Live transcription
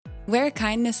Where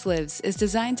Kindness Lives is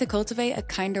designed to cultivate a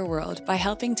kinder world by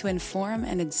helping to inform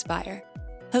and inspire.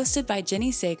 Hosted by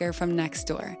Jennie Sager from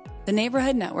Nextdoor, the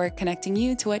neighborhood network connecting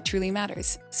you to what truly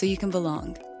matters so you can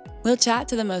belong. We'll chat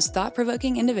to the most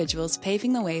thought-provoking individuals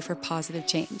paving the way for positive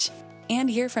change and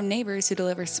hear from neighbors who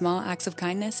deliver small acts of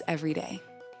kindness every day.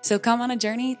 So come on a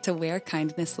journey to where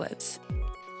kindness lives.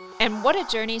 And what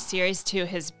a journey Series 2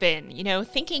 has been. You know,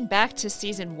 thinking back to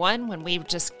Season 1 when we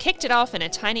just kicked it off in a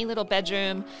tiny little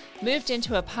bedroom, moved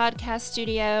into a podcast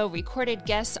studio, recorded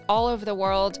guests all over the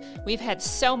world. We've had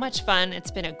so much fun. It's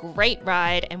been a great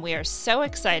ride, and we are so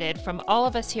excited. From all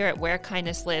of us here at Where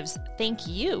Kindness Lives, thank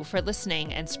you for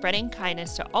listening and spreading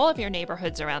kindness to all of your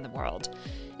neighborhoods around the world.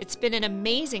 It's been an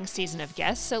amazing season of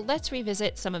guests, so let's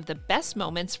revisit some of the best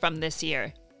moments from this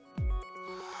year.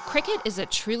 Cricket is a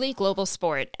truly global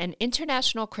sport, and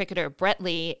international cricketer Brett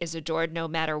Lee is adored no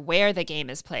matter where the game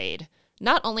is played.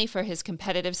 Not only for his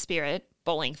competitive spirit,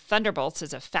 bowling thunderbolts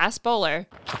as a fast bowler.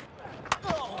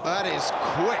 That is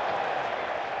quick.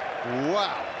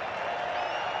 Wow.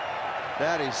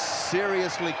 That is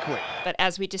seriously quick. But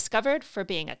as we discovered, for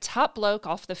being a top bloke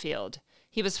off the field.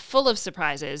 He was full of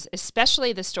surprises,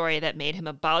 especially the story that made him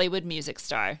a Bollywood music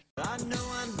star. I know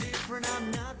I'm different,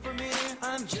 I'm not from here,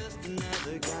 I'm just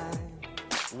another guy.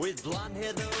 With blonde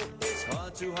hair though, it's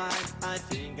hard to hide, I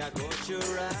think I caught your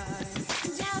eye.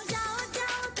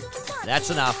 That's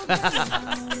enough.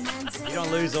 You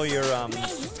don't lose all your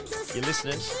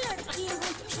listeners.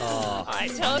 Oh, All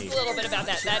right, tell us a little bit about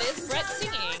that. That is Brett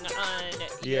singing on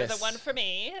You're the One for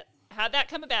Me. How'd that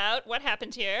come about? What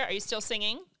happened here? Are you still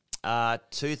singing?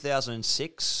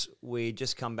 2006, we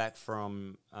just come back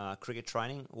from cricket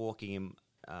training, walking in,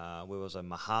 where was I,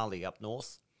 Mohali up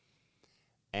north,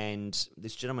 and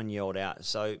this gentleman yelled out.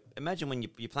 So imagine when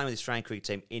you're playing with the Australian cricket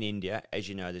team in India, as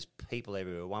you know, there's people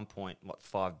everywhere,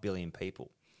 1.5 billion people.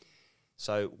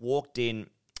 So walked in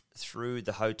through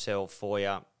the hotel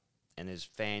foyer, and there's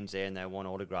fans there, and they want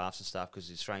autographs and stuff because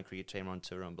the Australian cricket team are on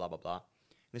tour and blah, blah, blah.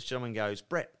 And this gentleman goes,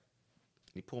 Brett,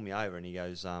 he pulled me over and he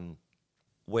goes,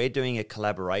 we're doing a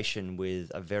collaboration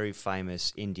with a very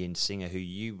famous Indian singer who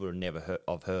you would have never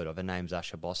heard of. Her name's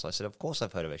Asha Bhosle. I said, of course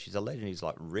I've heard of her. She's a legend. He's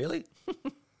like, really?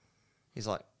 He's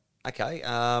like, okay,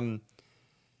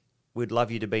 we'd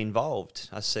love you to be involved.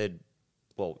 I said,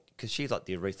 well, because she's like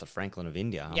the Aretha Franklin of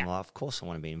India. I'm like, of course I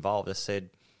want to be involved. I said,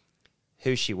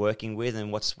 who's she working with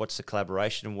and what's the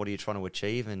collaboration and what are you trying to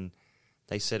achieve? And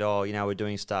they said, oh, you know, we're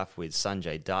doing stuff with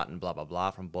Sanjay Dutt and blah, blah,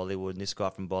 blah from Bollywood and this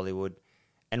guy from Bollywood.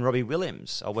 And Robbie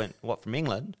Williams. I went, what, from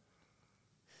England?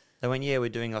 They went, yeah, we're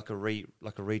doing like a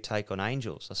retake on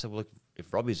Angels. I said, well, look,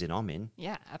 if Robbie's in, I'm in.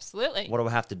 Yeah, absolutely. What do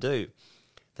I have to do?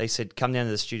 They said, come down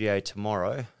to the studio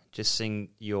tomorrow, just sing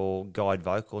your guide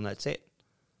vocal, and that's it.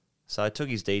 So I took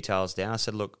his details down. I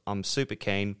said, look, I'm super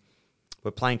keen.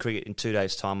 We're playing cricket in 2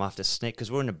 days' time. I have to sneak,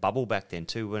 because we were in a bubble back then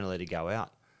too. We weren't allowed to go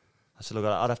out. I said, look,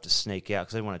 I'd have to sneak out,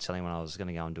 because I didn't want to tell anyone I was going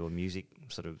to go and do a music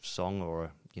sort of song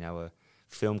or, a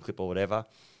film clip or whatever.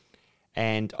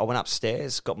 And I went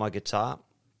upstairs, got my guitar,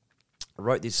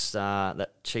 wrote this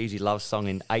that cheesy love song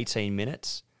in 18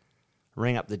 minutes,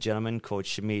 rang up the gentleman called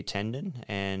Shamir Tendon,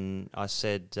 and I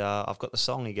said, I've got the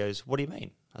song. He goes, what do you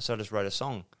mean? I said, I just wrote a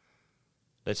song.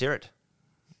 Let's hear it.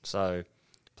 So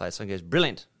play the song. He goes,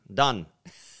 brilliant, done.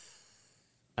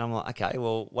 And I'm like, okay,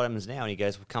 well, what happens now? And he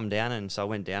goes, well, come down. And so I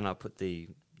went down, and I put the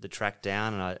track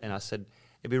down, and I said,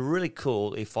 it'd be really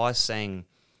cool if I sang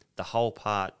the whole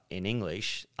part in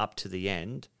English up to the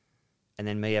end, and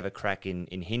then me have a crack in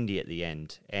Hindi at the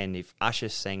end. And if Usher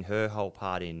sang her whole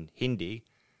part in Hindi,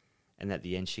 and at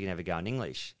the end she can have a go in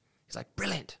English. He's like,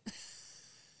 brilliant.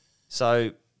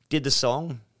 So did the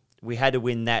song. We had to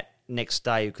win that next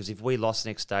day, because if we lost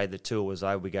next day, the tour was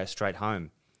over, we go straight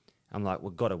home. I'm like,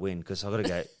 we've got to win, because I've got to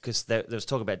go, because there was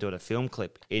talk about doing a film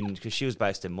clip, because she was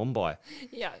based in Mumbai.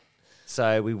 Yeah.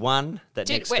 So we won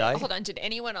next day. Hold on. Did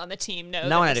anyone on the team know?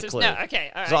 No one had a clue. No, okay,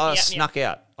 all right. So I snuck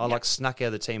out. I snuck out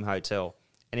of the team hotel.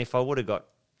 And if I would have got,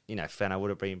 found, I would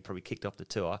have been probably kicked off the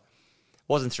tour.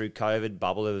 Wasn't through COVID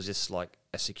bubble. It was just like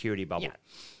a security bubble. Yeah.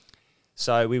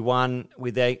 So we won.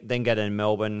 We then go to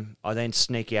Melbourne. I then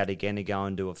sneak out again to go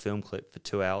and do a film clip for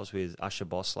 2 hours with Asha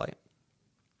Bhosle.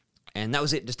 And that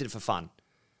was it. Just did it for fun.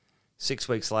 6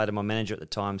 weeks later, my manager at the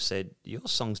time said, your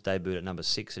song's debuted at number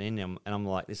 6 in India. And I'm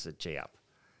like, this is a G-up.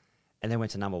 And then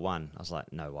went to number 1. I was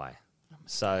like, no way.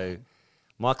 So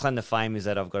my claim to fame is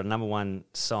that I've got a number 1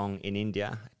 song in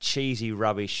India, cheesy,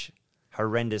 rubbish,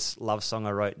 horrendous love song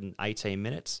I wrote in 18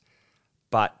 minutes.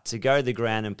 But to go to the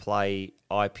ground and play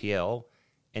IPL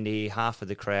and hear half of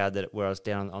the crowd where I was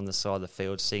down on the side of the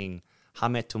field singing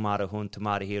Hame Tumhara Hun,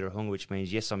 Tumhara Hero Hun, which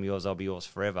means, yes, I'm yours, I'll be yours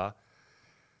forever.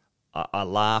 I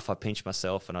laugh, I pinch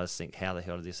myself, and I just think, how the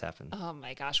hell did this happen? Oh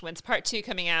my gosh, when's part 2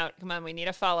 coming out? Come on, we need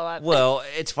a follow-up. Well,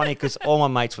 it's funny because all my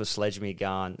mates were sledging me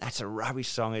going, that's a rubbish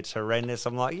song, it's horrendous.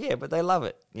 I'm like, yeah, but they love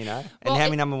it, you know? And Well, how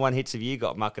many number one hits have you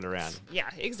got mucking around? Yeah,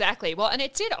 exactly. Well, and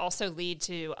it did also lead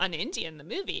to Un-Indian, the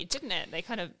movie, didn't it? They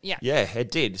kind of, yeah. Yeah, it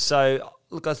did. So,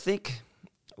 look, I think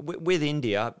with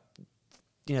India,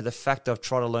 you know, the fact I've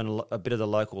tried to learn a bit of the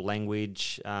local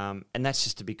language, and that's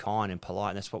just to be kind and polite,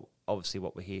 and that's obviously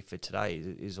what we're here for today,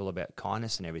 is all about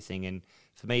kindness and everything. And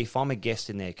for me, if I'm a guest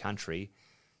in their country,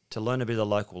 to learn a bit of the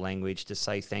local language, to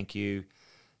say thank you,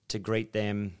 to greet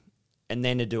them, and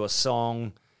then to do a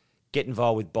song, get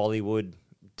involved with Bollywood,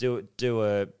 do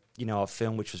a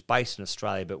film which was based in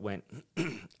Australia but went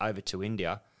over to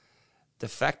India. The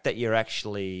fact that you're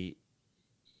actually,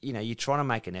 you know, you're trying to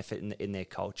make an effort in their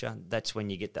culture, that's when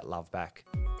you get that love back.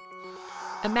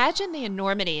 Imagine the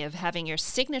enormity of having your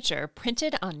signature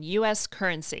printed on U.S.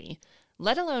 currency,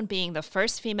 let alone being the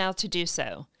first female to do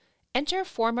so. Enter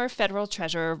former federal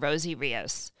treasurer Rosie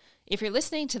Rios. If you're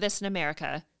listening to this in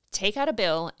America, take out a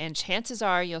bill and chances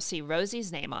are you'll see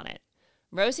Rosie's name on it.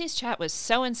 Rosie's chat was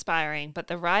so inspiring, but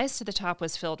the rise to the top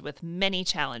was filled with many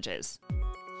challenges.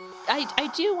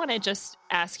 I do want to just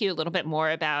ask you a little bit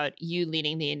more about you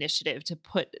leading the initiative to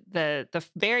put the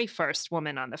very first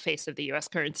woman on the face of the U.S.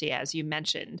 currency, as you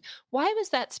mentioned. Why was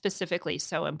that specifically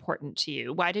so important to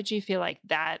you? Why did you feel like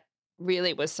that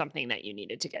really was something that you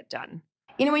needed to get done?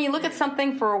 You know, when you look at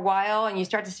something for a while and you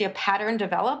start to see a pattern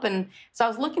develop, and so I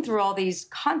was looking through all these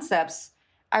concepts,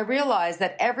 I realized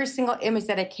that every single image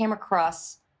that I came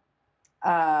across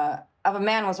of a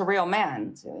man was a real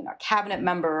man. So, you know, a cabinet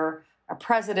member, a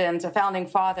president, a founding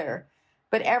father.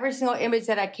 But every single image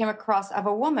that I came across of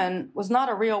a woman was not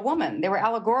a real woman. They were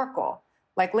allegorical,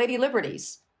 like Lady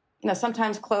Liberties, you know,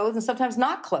 sometimes clothed and sometimes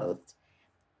not clothed.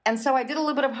 And so I did a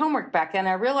little bit of homework back then.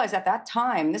 I realized at that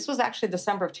time, this was actually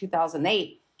December of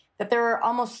 2008, that there were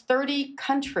almost 30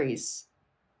 countries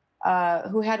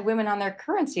who had women on their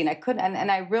currency. And I couldn't, and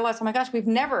I realized, oh my gosh, we've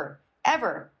never,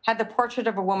 ever had the portrait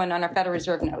of a woman on our Federal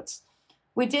Reserve notes.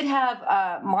 We did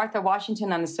have Martha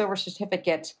Washington on the silver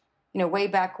certificate, you know, way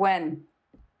back when,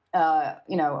 over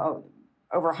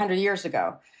 100 years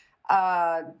ago.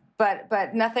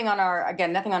 But nothing on our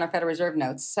Federal Reserve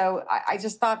notes. So I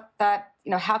just thought that,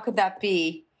 you know, how could that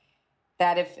be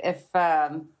that if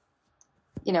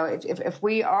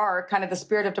we are kind of the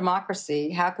spirit of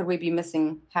democracy, how could we be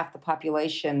missing half the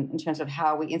population in terms of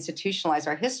how we institutionalize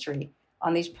our history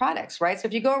on these products, right? So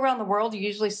if you go around the world, you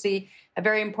usually see a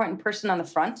very important person on the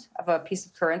front of a piece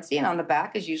of currency, and on the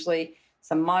back is usually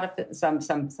some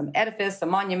edifice, a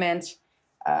monument,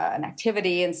 an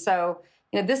activity. And so,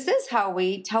 you know, this is how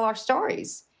we tell our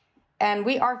stories. And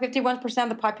we are 51% of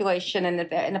the population, and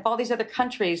if all these other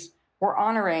countries were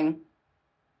honoring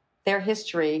their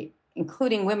history,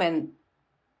 including women,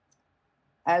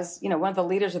 as, you know, one of the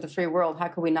leaders of the free world, how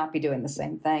could we not be doing the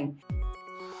same thing?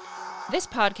 This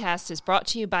podcast is brought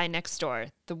to you by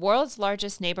Nextdoor, the world's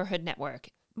largest neighborhood network.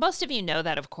 Most of you know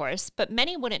that, of course, but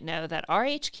many wouldn't know that our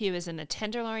HQ is in the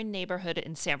Tenderloin neighborhood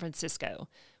in San Francisco,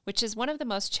 which is one of the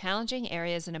most challenging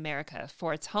areas in America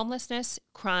for its homelessness,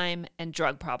 crime, and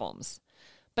drug problems.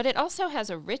 But it also has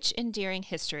a rich, endearing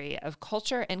history of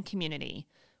culture and community,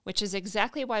 which is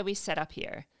exactly why we set up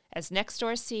here, as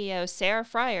Nextdoor CEO Sarah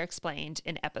Fryer explained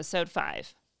in episode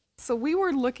 5. So we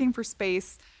were looking for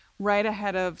space right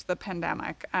ahead of the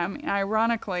pandemic.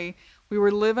 Ironically, we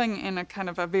were living in a kind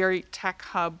of a very tech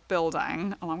hub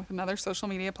building, along with another social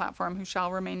media platform who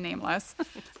shall remain nameless.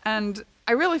 And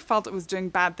I really felt it was doing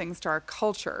bad things to our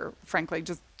culture, frankly,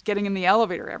 just getting in the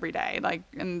elevator every day.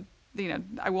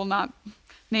 I will not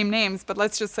name names, but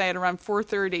let's just say at around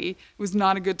 4:30, it was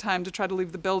not a good time to try to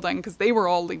leave the building because they were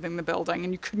all leaving the building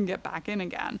and you couldn't get back in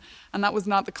again. And that was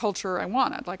not the culture I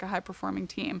wanted, like a high-performing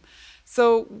team.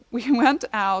 So we went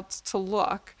out to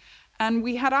look, and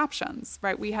we had options,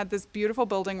 right? We had this beautiful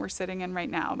building we're sitting in right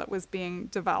now that was being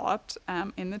developed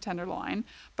in the Tenderloin.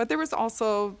 But there was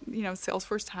also,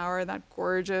 Salesforce Tower, that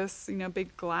gorgeous,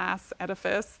 big glass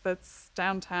edifice that's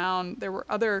downtown. There were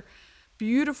other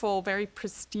beautiful, very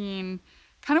pristine,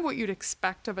 kind of what you'd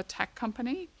expect of a tech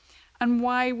company. And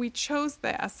why we chose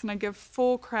this, and I give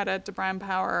full credit to Brian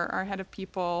Power, our head of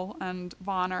people, and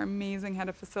Vaughn, our amazing head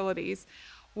of facilities,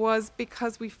 was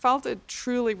because we felt it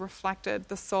truly reflected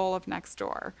the soul of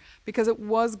Nextdoor, because it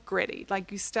was gritty.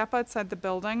 Like, you step outside the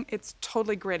building, it's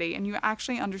totally gritty, and you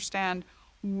actually understand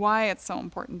why it's so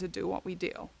important to do what we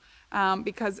do.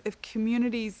 Because if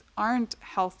communities aren't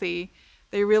healthy,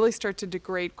 they really start to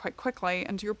degrade quite quickly.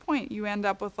 And to your point, you end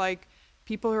up with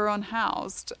people who are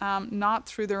unhoused, not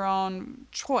through their own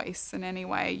choice in any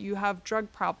way. You have drug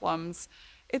problems.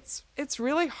 It's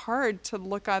really hard to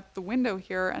look out the window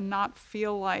here and not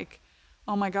feel like,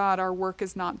 oh my God, our work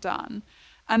is not done.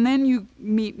 And then you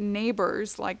meet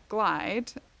neighbors like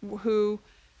Glide who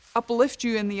uplift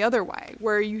you in the other way,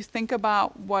 where you think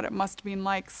about what it must have been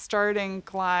like starting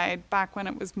Glide back when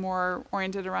it was more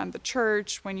oriented around the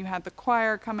church, when you had the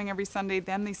choir coming every Sunday,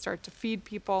 then they start to feed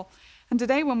people. And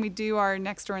today when we do our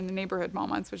Next Door in the Neighborhood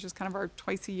moments, which is kind of our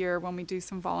twice a year when we do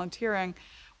some volunteering,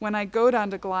 when I go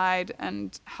down to Glide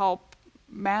and help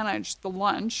manage the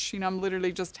lunch, I'm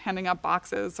literally just handing up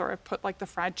boxes, or I've put like the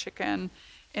fried chicken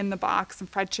in the box, and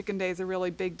fried chicken day is a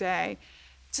really big day.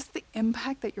 Just the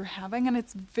impact that you're having, and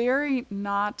it's very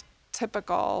not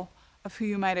typical of who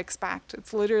you might expect.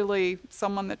 It's literally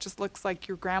someone that just looks like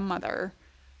your grandmother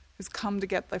who's come to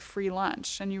get the free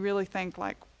lunch, and you really think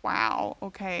like, wow,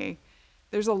 okay,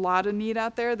 there's a lot of need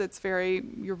out there that's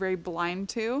you're very blind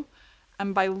to.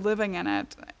 And by living in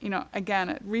it, again,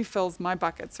 it refills my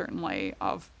bucket certainly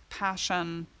of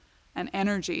passion and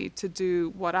energy to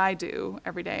do what I do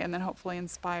every day, and then hopefully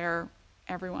inspire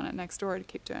everyone at Next Door to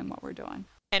keep doing what we're doing.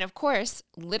 And of course,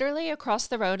 literally across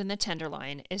the road in the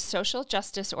Tenderloin is social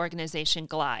justice organization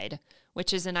Glide,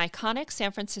 which is an iconic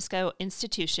San Francisco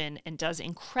institution and does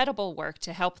incredible work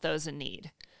to help those in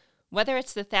need. Whether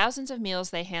it's the thousands of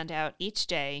meals they hand out each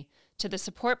day to the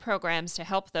support programs to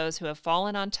help those who have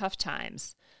fallen on tough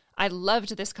times, I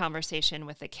loved this conversation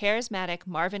with the charismatic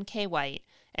Marvin K. White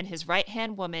and his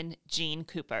right-hand woman, Jean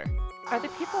Cooper. Are the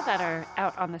people that are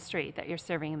out on the street that you're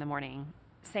serving in the morning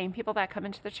same people that come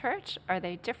into the church? Are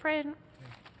they different?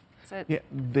 Yeah,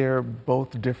 they're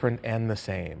both different and the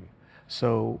same.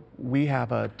 So we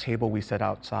have a table we set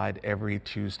outside every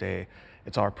Tuesday.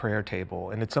 It's our prayer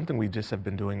table, and it's something we just have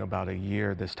been doing about a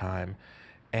year this time.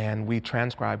 And we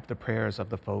transcribe the prayers of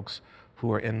the folks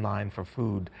who are in line for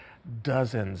food.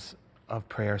 Dozens of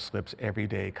prayer slips every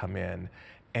day come in,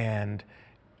 and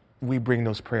we bring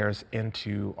those prayers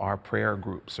into our prayer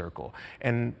group circle.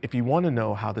 And if you want to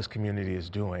know how this community is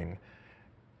doing,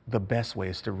 the best way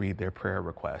is to read their prayer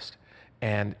request.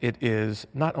 And it is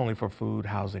not only for food,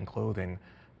 housing, clothing,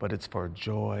 but it's for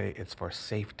joy, it's for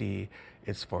safety,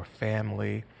 it's for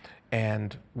family.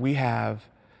 And we have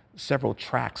several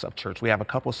tracks of church. We have a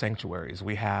couple sanctuaries.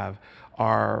 We have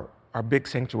our big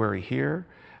sanctuary here,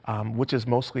 which is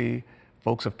mostly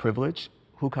folks of privilege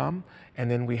who come. And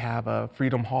then we have a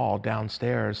Freedom Hall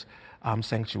downstairs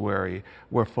sanctuary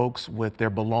where folks with their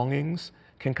belongings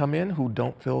can come in who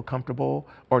don't feel comfortable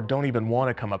or don't even want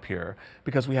to come up here,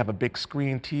 because we have a big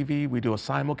screen TV, we do a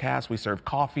simulcast, we serve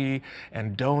coffee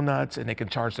and donuts, and they can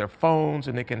charge their phones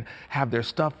and they can have their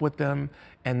stuff with them,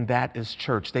 and that is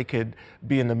church. They could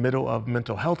be in the middle of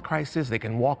mental health crisis, they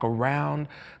can walk around,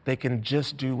 they can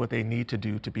just do what they need to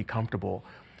do to be comfortable.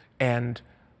 And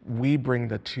we bring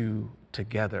the two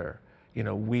together.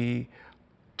 We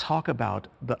talk about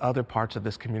the other parts of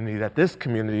this community, that this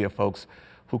community of folks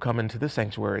who come into the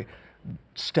sanctuary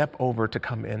step over to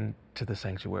come into the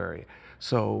sanctuary.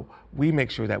 So we make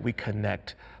sure that we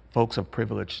connect folks of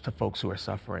privilege to folks who are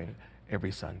suffering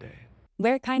every Sunday.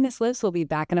 Where Kindness Lives will be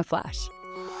back in a flash.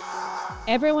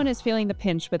 Everyone is feeling the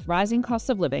pinch with rising costs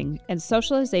of living, and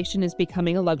socialization is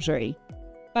becoming a luxury.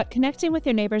 But connecting with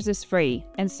your neighbors is free,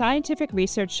 and scientific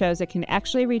research shows it can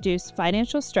actually reduce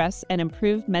financial stress and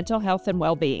improve mental health and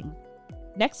well-being.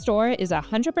 Nextdoor is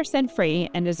 100% free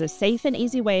and is a safe and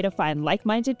easy way to find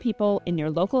like-minded people in your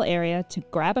local area to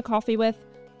grab a coffee with,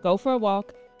 go for a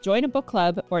walk, join a book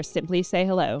club, or simply say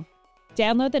hello.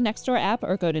 Download the Nextdoor app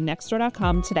or go to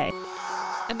nextdoor.com today.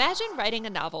 Imagine writing a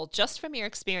novel just from your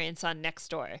experience on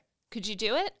Nextdoor. Could you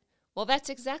do it? Well, that's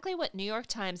exactly what New York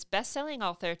Times bestselling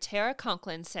author Tara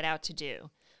Conklin set out to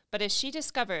do. But as she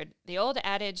discovered, the old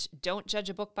adage, "Don't judge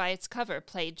a book by its cover,"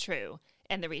 played true,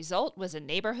 and the result was a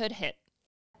neighborhood hit.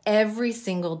 Every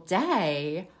single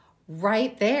day,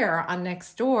 right there on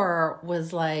Nextdoor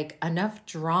was like enough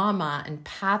drama and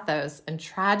pathos and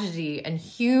tragedy and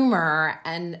humor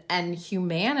and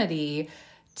humanity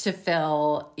to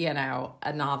fill,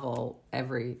 a novel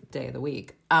every day of the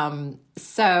week.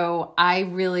 So I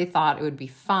really thought it would be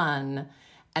fun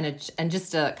and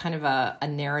just a kind of a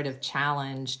narrative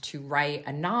challenge to write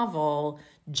a novel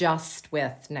just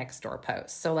with Nextdoor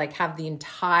posts. So like have the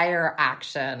entire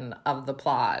action of the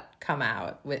plot come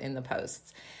out in the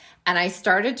posts. And I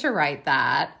started to write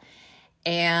that,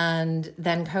 and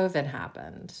then COVID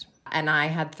happened. And I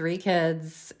had 3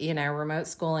 kids, remote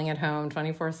schooling at home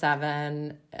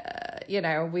 24/7.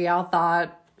 We all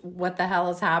thought, what the hell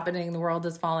is happening? The world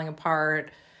is falling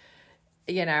apart.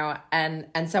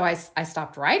 and so I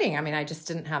stopped writing. I mean, I just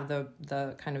didn't have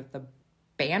the kind of the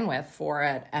bandwidth for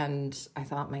it. And I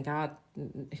thought, my God,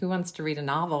 who wants to read a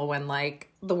novel when like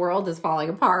the world is falling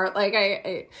apart?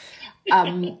 Like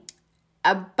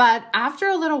but after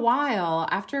a little while,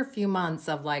 after a few months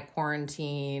of like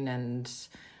quarantine and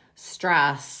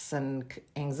stress and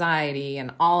anxiety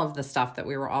and all of the stuff that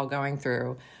we were all going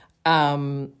through,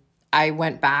 I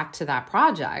went back to that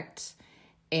project.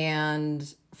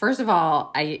 And first of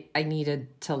all, I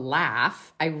needed to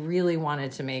laugh. I really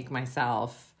wanted to make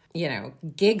myself,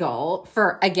 giggle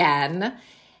again.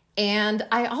 And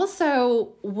I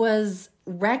also was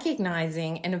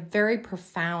recognizing in a very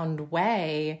profound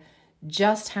way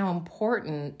just how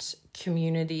important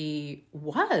community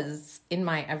was in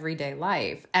my everyday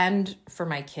life and for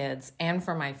my kids and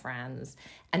for my friends.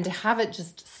 And to have it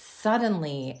just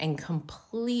suddenly and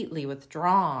completely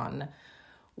withdrawn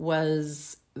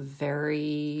was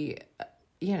very,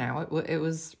 it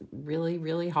was really,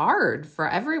 really hard for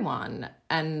everyone.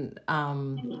 And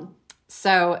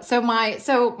so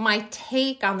my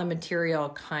take on the material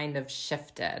kind of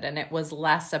shifted, and it was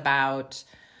less about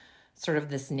sort of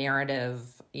this narrative,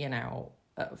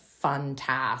 fun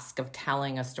task of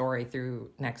telling a story through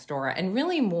Nextdoor, and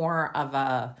really more of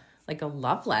a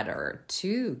love letter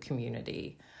to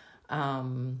community.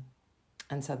 And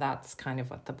so that's kind of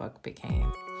what the book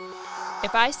became.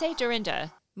 If I say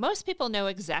Dorinda, most people know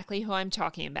exactly who I'm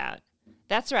talking about.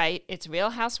 That's right, it's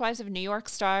Real Housewives of New York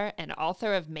star and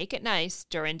author of Make It Nice,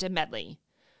 Dorinda Medley.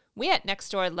 We at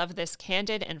Nextdoor love this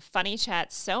candid and funny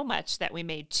chat so much that we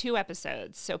made 2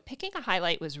 episodes, so picking a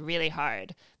highlight was really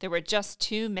hard. There were just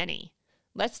too many.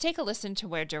 Let's take a listen to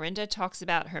where Dorinda talks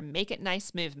about her Make It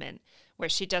Nice movement, where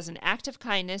she does an act of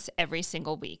kindness every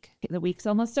single week. The week's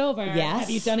almost over. Yes. Have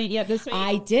you done it yet this week?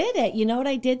 I did it. You know what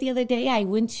I did the other day? I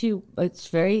went to,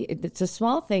 it's a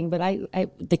small thing, but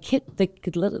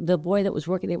the boy that was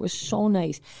working there was so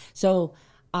nice. So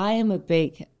I am a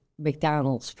big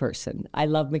McDonald's person. I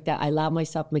love McDonald's. I allow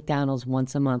myself McDonald's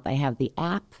once a month. I have the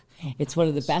app. It's one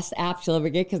of the best apps you'll ever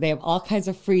get because they have all kinds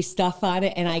of free stuff on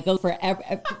it. And I go for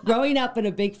growing up in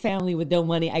a big family with no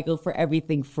money, I go for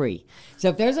everything free. So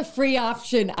if there's a free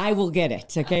option, I will get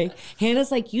it. Okay.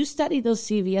 Hannah's like, you study those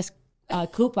CVS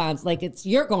coupons like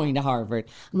you're going to Harvard.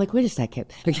 I'm like, wait a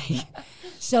second. Okay.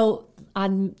 So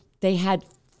they had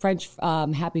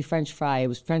Happy French Fry. It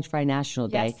was French Fry National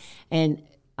Day. Yes. And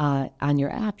on your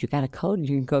app, you got a code and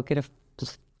you can go get a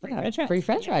free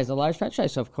French fries, a large French fry.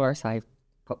 So of course I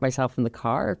put myself in the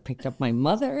car, picked up my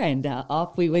mother, and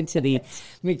off we went to the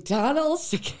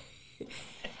McDonald's.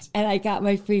 And I got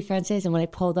my free French fries. And when I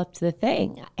pulled up to the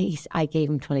thing, I gave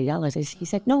him $20. He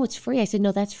said, no, it's free. I said,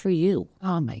 no, that's for you.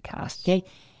 Oh my gosh. Okay.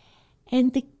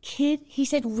 And the kid, he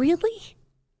said, really?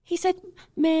 He said,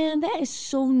 man, that is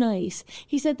so nice.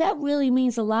 He said, that really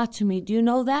means a lot to me. Do you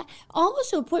know that? Almost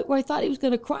to a point where I thought he was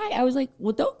going to cry. I was like,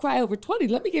 well, don't cry over 20.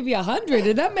 Let me give you 100,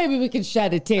 and then maybe we can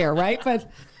shed a tear, right?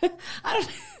 But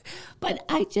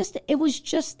it was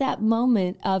just that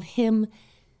moment of him.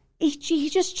 He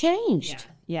just changed.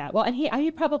 Yeah. Well, and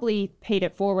he probably paid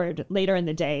it forward later in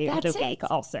the day of the week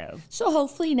also. So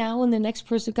hopefully now when the next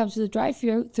person comes to the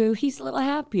drive-through, he's a little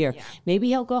happier. Yeah. Maybe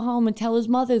he'll go home and tell his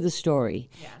mother the story.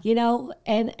 Yeah.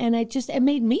 And it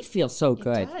made me feel so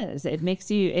good. It does. It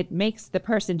makes the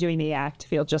person doing the act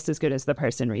feel just as good as the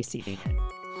person receiving it.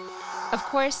 Of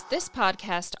course, this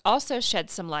podcast also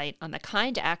sheds some light on the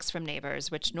kind acts from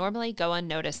neighbors which normally go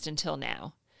unnoticed until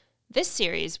now. This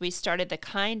series, we started the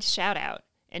Kind Shout-Out,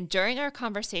 and during our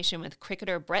conversation with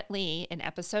cricketer Brett Lee in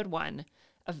episode 1,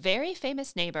 a very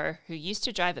famous neighbor who used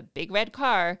to drive a big red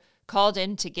car called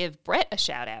in to give Brett a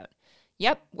shout-out.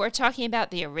 Yep, we're talking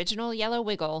about the original Yellow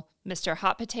Wiggle, Mr.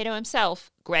 Hot Potato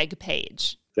himself, Greg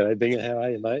Page. G'day, Bingham. How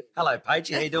are you, mate? Hello, Paige.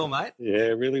 How you doing, mate? Yeah,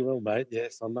 really well, mate.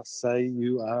 Yes, I must say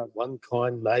you are one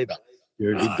kind neighbour.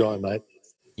 You're a good guy, mate.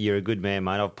 You're a good man,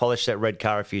 mate. I've polished that red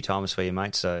car a few times for you,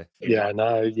 mate. So yeah, I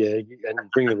know. Yeah, and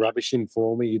bring the rubbish in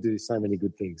for me. You do so many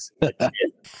good things.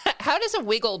 How does a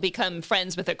wiggle become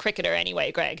friends with a cricketer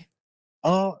anyway, Greg?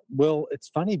 Oh, well, it's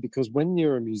funny because when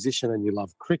you're a musician and you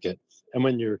love cricket, and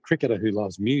when you're a cricketer who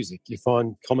loves music, you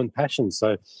find common passions.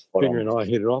 So Binger and I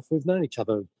hit it off. We've known each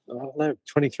other, I don't know,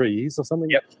 23 years or something.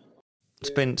 Yep.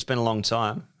 It's been a long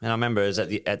time, and I remember it was at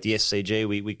the SCG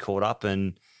we caught up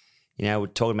and. We're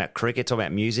talking about cricket, talking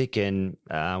about music, and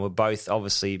we're both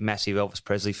obviously massive Elvis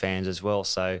Presley fans as well.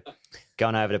 So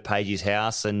going over to Paige's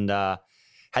house and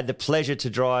had the pleasure to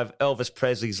drive Elvis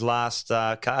Presley's last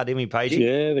car, didn't we, Paige?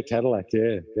 Yeah, the Cadillac,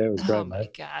 yeah. Yeah, it was great, mate. Oh, my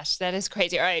gosh, that is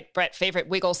crazy. All right, Brett, favorite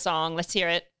Wiggle song. Let's hear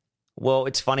it. Well,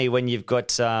 it's funny when you've got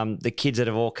the kids that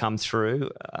have all come through.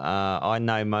 I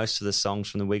know most of the songs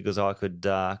from the Wiggles. I could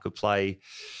play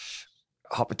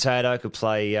Hot Potato, could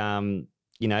play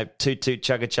Toot Toot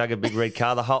Chugga Chugga Big Red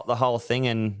Car, the whole thing.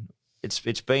 And it's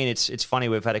funny.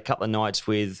 We've had a couple of nights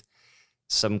with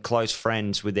some close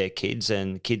friends with their kids,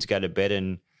 and kids go to bed,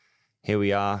 and here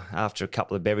we are after a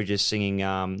couple of beverages singing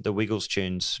the Wiggles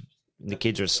tunes. And the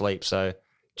kids are asleep, so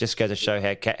just goes to show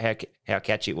how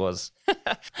catchy it was.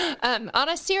 On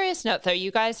a serious note, though,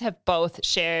 you guys have both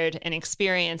shared an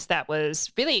experience that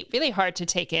was really, really hard to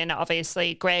take in.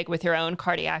 Obviously, Greg, with your own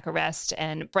cardiac arrest,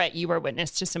 and Brett, you were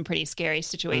witness to some pretty scary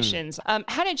situations.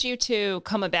 How did you two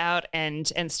come about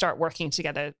and start working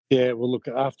together? Yeah, well, look,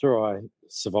 after I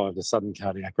survived a sudden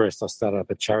cardiac arrest, I started up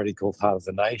a charity called Heart of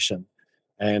the Nation.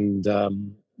 And,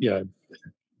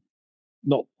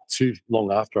 not too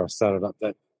long after I started up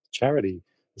that charity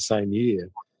the same year,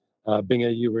 Bingo,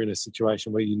 you were in a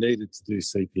situation where you needed to do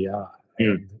CPR.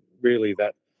 And really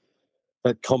that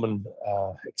common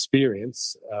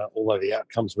experience, although the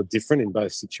outcomes were different in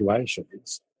both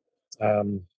situations, I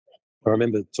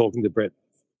remember talking to Brett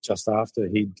just after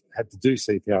he'd had to do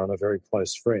CPR on a very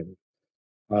close friend.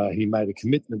 He made a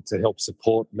commitment to help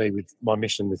support me with my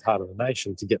mission with Heart of the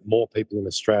Nation to get more people in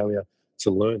Australia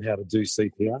to learn how to do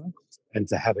CPR and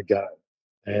to have a go.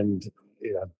 And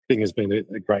Bing has been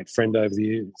a great friend over the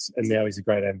years, and now he's a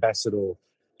great ambassador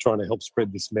trying to help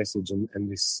spread this message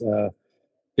and this,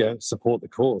 support the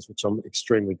cause, which I'm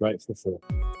extremely grateful for.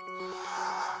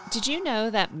 Did you know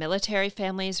that military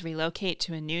families relocate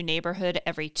to a new neighborhood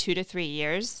every 2 to 3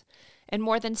 years? And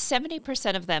more than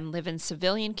 70% of them live in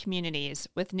civilian communities,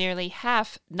 with nearly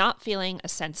half not feeling a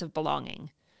sense of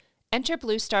belonging. Enter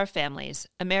Blue Star Families,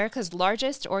 America's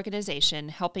largest organization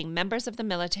helping members of the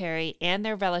military and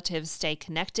their relatives stay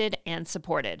connected and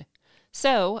supported.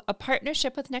 So, a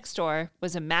partnership with Nextdoor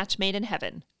was a match made in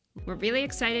heaven. We're really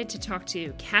excited to talk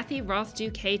to Kathy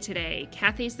Roth-Duquet today.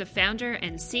 Kathy's the founder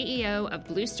and CEO of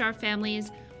Blue Star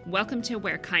Families. Welcome to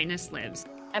Where Kindness Lives.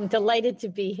 I'm delighted to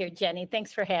be here, Jenny.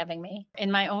 Thanks for having me. In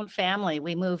my own family,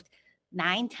 we moved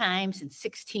 9 times in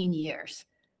 16 years.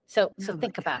 So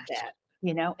think about that,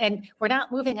 and we're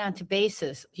not moving on to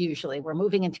bases usually. We're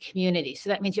moving into communities. So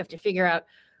that means you have to figure out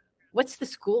what's the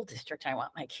school district I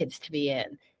want my kids to be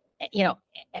in.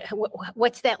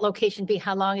 What's that location be?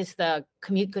 How long is the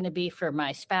commute going to be for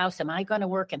my spouse? Am I going to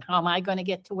work, and how am I going to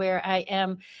get to where I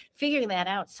am? Figuring that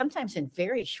out sometimes in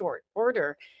very short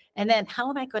order. And then how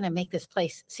am I going to make this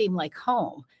place seem like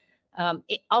home?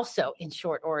 Also in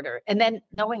short order. And then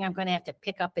knowing I'm going to have to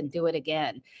pick up and do it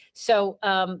again. So,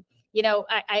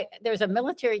 there's a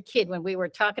military kid when we were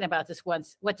talking about this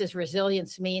once, what does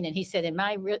resilience mean? And he said, in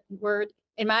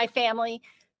my family,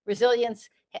 resilience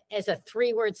is a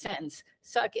 3-word sentence,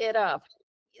 suck it up.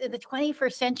 In the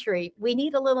 21st century, we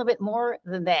need a little bit more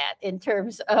than that in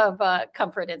terms of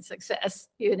comfort and success,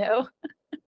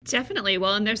 Definitely.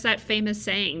 Well, and there's that famous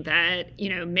saying that,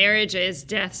 marriages,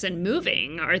 deaths, and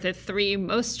moving are the 3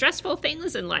 most stressful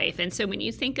things in life. And so when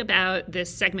you think about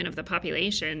this segment of the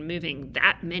population moving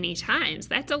that many times,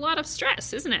 that's a lot of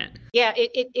stress, isn't it? Yeah,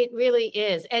 it really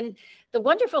is. And the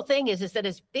wonderful thing is that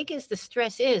as big as the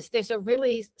stress is, there's a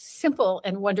really simple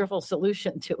and wonderful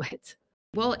solution to it.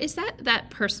 Well, is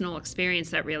that personal experience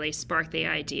that really sparked the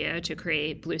idea to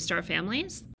create Blue Star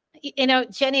Families?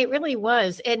 Jenny, it really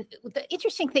was. And the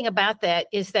interesting thing about that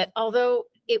is that although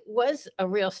it was a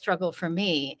real struggle for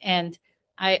me, and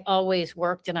I always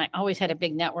worked and I always had a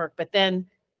big network, but then,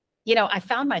 I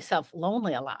found myself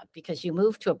lonely a lot because you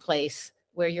move to a place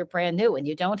where you're brand new and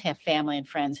you don't have family and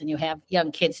friends and you have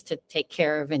young kids to take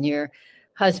care of, and your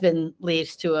husband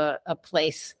leaves to a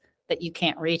place that you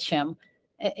can't reach him.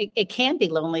 It can be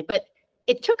lonely, but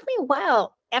it took me a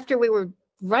while after we were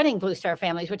running Blue Star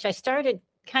Families, which I started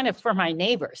kind of for my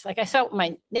neighbors. Like I saw what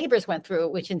my neighbors went through,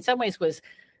 which in some ways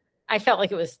I felt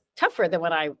like it was tougher than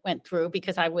what I went through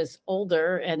because I was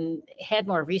older and had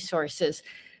more resources.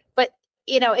 But,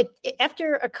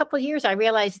 after a couple of years, I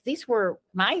realized these were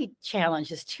my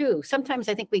challenges too. Sometimes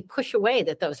I think we push away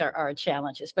that those are our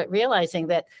challenges, but realizing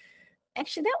that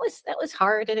actually that was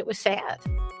hard and it was sad.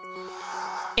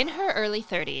 In her early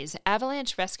 30s,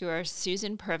 avalanche rescuer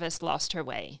Susan Purvis lost her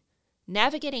way.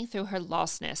 Navigating through her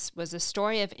lostness was a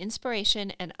story of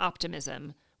inspiration and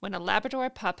optimism when a Labrador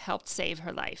pup helped save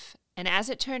her life, and as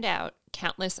it turned out,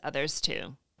 countless others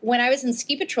too. When I was in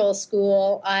ski patrol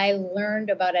school, I learned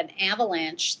about an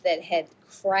avalanche that had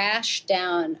crashed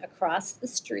down across the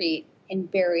street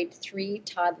and buried 3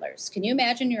 toddlers. Can you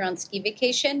imagine you're on ski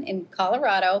vacation in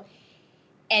Colorado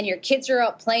and your kids are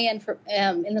out playing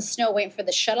in the snow waiting for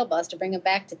the shuttle bus to bring them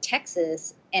back to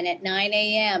Texas, and at 9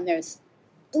 a.m. there's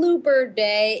bluebird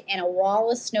day, and a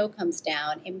wall of snow comes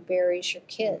down and buries your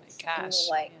kids. Oh my gosh. And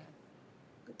we're like,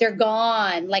 they're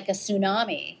gone like a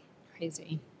tsunaami.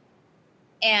 Crazy.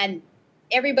 And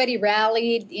everybody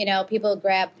rallied, people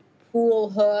grabbed pool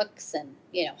hooks and,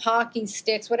 hockey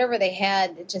sticks, whatever they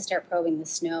had to start probing the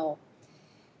snow.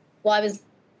 Well, I was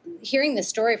hearing the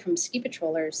story from ski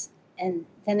patrollers, and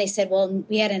then they said, well,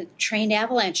 we had a trained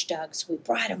avalanche dog, so we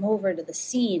brought him over to the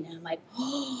scene. And I'm like,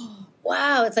 oh,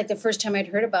 wow, it's like the first time I'd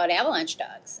heard about avalanche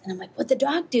dogs. And I'm like, what'd the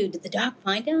dog do? Did the dog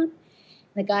find him? And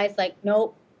the guy's like,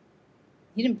 nope,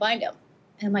 he didn't find him.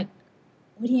 And I'm like,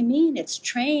 what do you mean? It's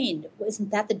trained.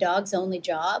 Isn't that the dog's only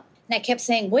job? And I kept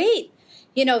saying, wait,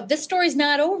 this story's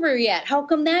not over yet. How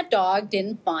come that dog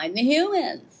didn't find the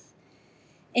humans?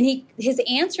 And his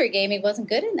answer he gave me wasn't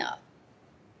good enough.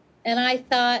 And I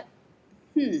thought,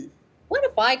 what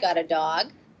if I got a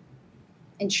dog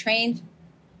and trained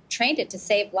it to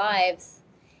save lives?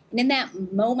 And in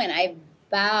that moment, I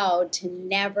vowed to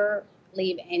never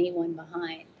leave anyone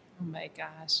behind. Oh my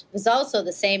gosh. It was also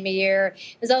the same year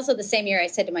I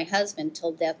said to my husband,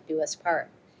 till death do us part.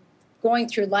 Going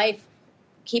through life,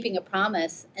 keeping a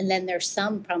promise, and then there's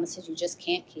some promises you just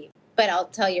can't keep. But I'll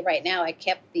tell you right now, I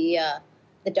kept the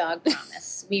dog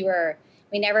promise.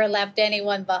 We never left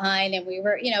anyone behind, and we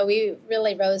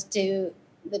really rose to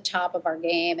the top of our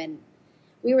game, and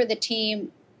we were the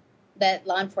team that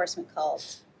law enforcement called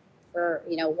for,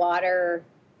 water,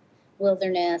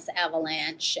 wilderness,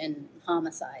 avalanche, and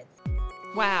homicides.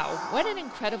 Wow, what an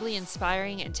incredibly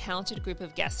inspiring and talented group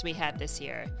of guests we had this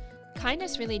year.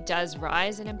 Kindness really does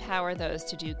rise and empower those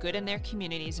to do good in their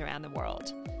communities around the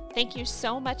world. Thank you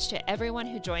so much to everyone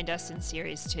who joined us in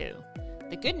Series 2.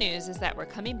 The good news is that we're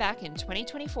coming back in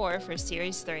 2024 for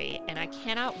Series 3, and I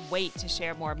cannot wait to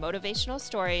share more motivational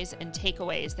stories and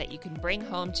takeaways that you can bring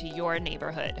home to your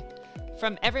neighborhood.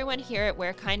 From everyone here at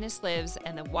Where Kindness Lives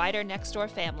and the wider Nextdoor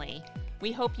family,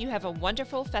 we hope you have a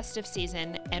wonderful festive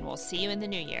season, and we'll see you in the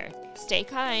new year. Stay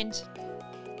kind.